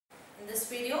this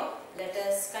video, let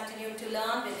us continue to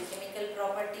learn with the chemical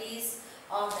properties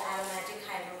of the aromatic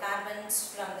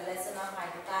hydrocarbons from the lesson of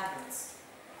hydrocarbons.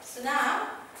 So now,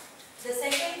 the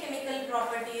second chemical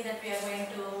property that we are going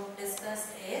to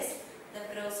discuss is the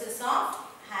process of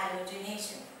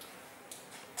halogenation.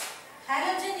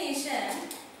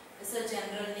 Halogenation is a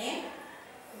general name.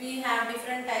 We have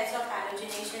different types of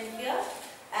halogenation here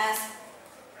as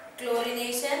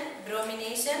chlorination,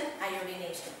 bromination,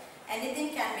 iodination. Anything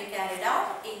can be carried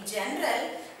out. In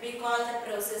general, we call the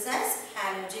process as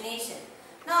halogenation.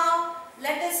 Now,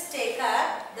 let us take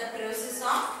up the process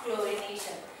of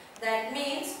chlorination. That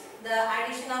means the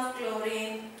addition of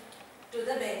chlorine to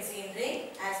the benzene ring,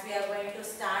 as we are going to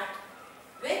start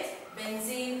with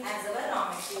benzene as our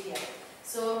raw material.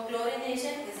 So,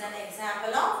 chlorination is an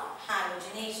example of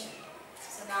halogenation.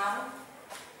 So, now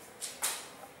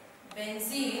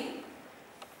benzene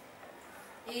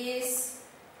is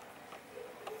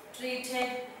treated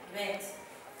with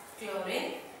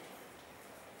chlorine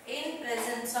in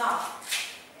presence of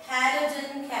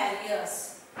halogen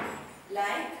carriers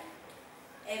like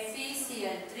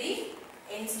FeCl3.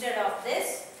 Instead of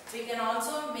this, we can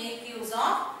also make use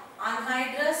of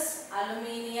anhydrous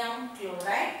aluminium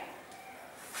chloride,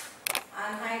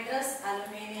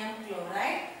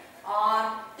 or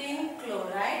tin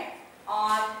chloride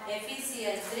or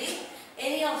FeCl3.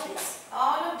 Any of this.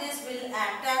 All of this will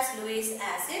act as Lewis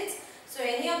acids. So,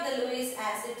 any of the Lewis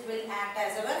acid will act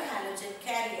as our halogen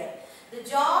carrier. The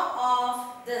job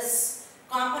of this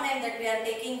component that we are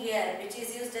taking here, which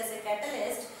is used as a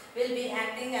catalyst, will be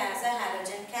acting as a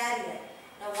halogen carrier.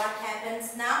 Now, what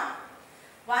happens now?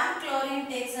 One chlorine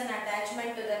takes an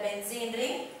attachment to the benzene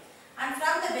ring, and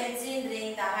from the benzene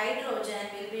ring, the hydrogen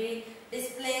will be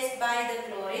displaced by the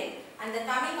chlorine, and the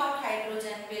coming out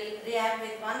hydrogen will react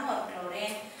with one more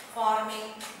chlorine,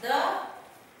 forming the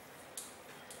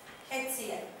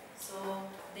HCl. So,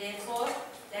 therefore,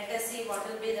 let us see what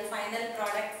will be the final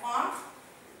product form.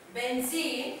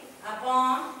 Benzene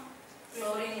upon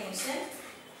chlorination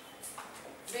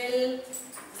will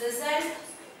result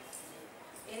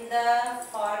in the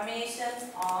formation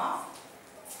of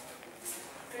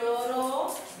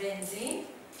chlorobenzene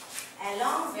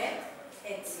along with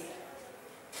HCl.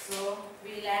 So, we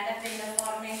will end up in the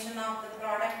formation of the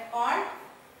product called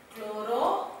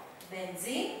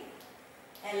chlorobenzene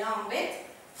along with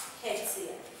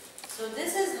HCl. So,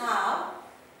 this is how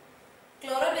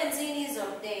chlorobenzene is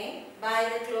obtained by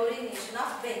the chlorination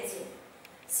of benzene.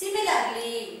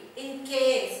 Similarly, in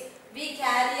case we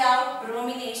carry out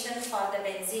bromination for the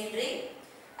benzene ring,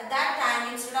 at that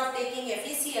time instead of taking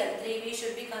FeCl3, we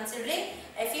should be considering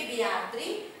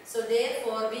FeBr3. So,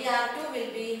 therefore, Br2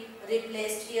 will be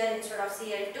replaced here instead of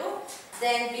Cl2.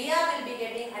 Then Br will be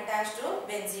getting attached to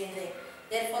benzene ring.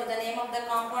 Therefore, the name of the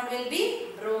compound will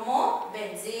be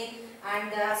bromobenzene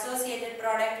and the associated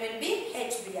product will be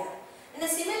HBr. In a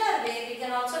similar way, we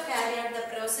can also carry out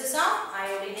the process of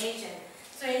iodination.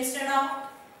 So, instead of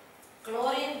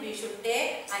chlorine, we should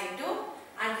take I2,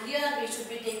 and here we should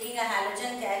be taking a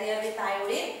halogen carrier with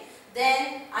iodine.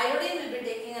 Then iodine will be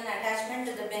taking an attachment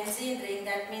to the benzene ring.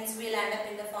 That means we will end up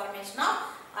in the formation of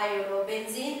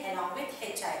iodobenzene along with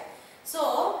Hi.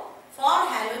 So, for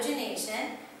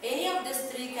halogenation, any of these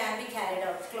three can be carried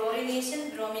out: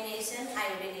 chlorination, bromination,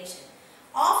 iodination.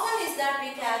 Often is that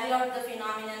we carry out the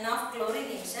phenomenon of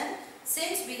chlorination,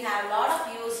 since we have a lot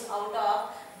of use out of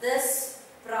this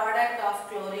product of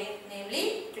chlorine,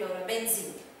 namely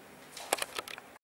chlorobenzene.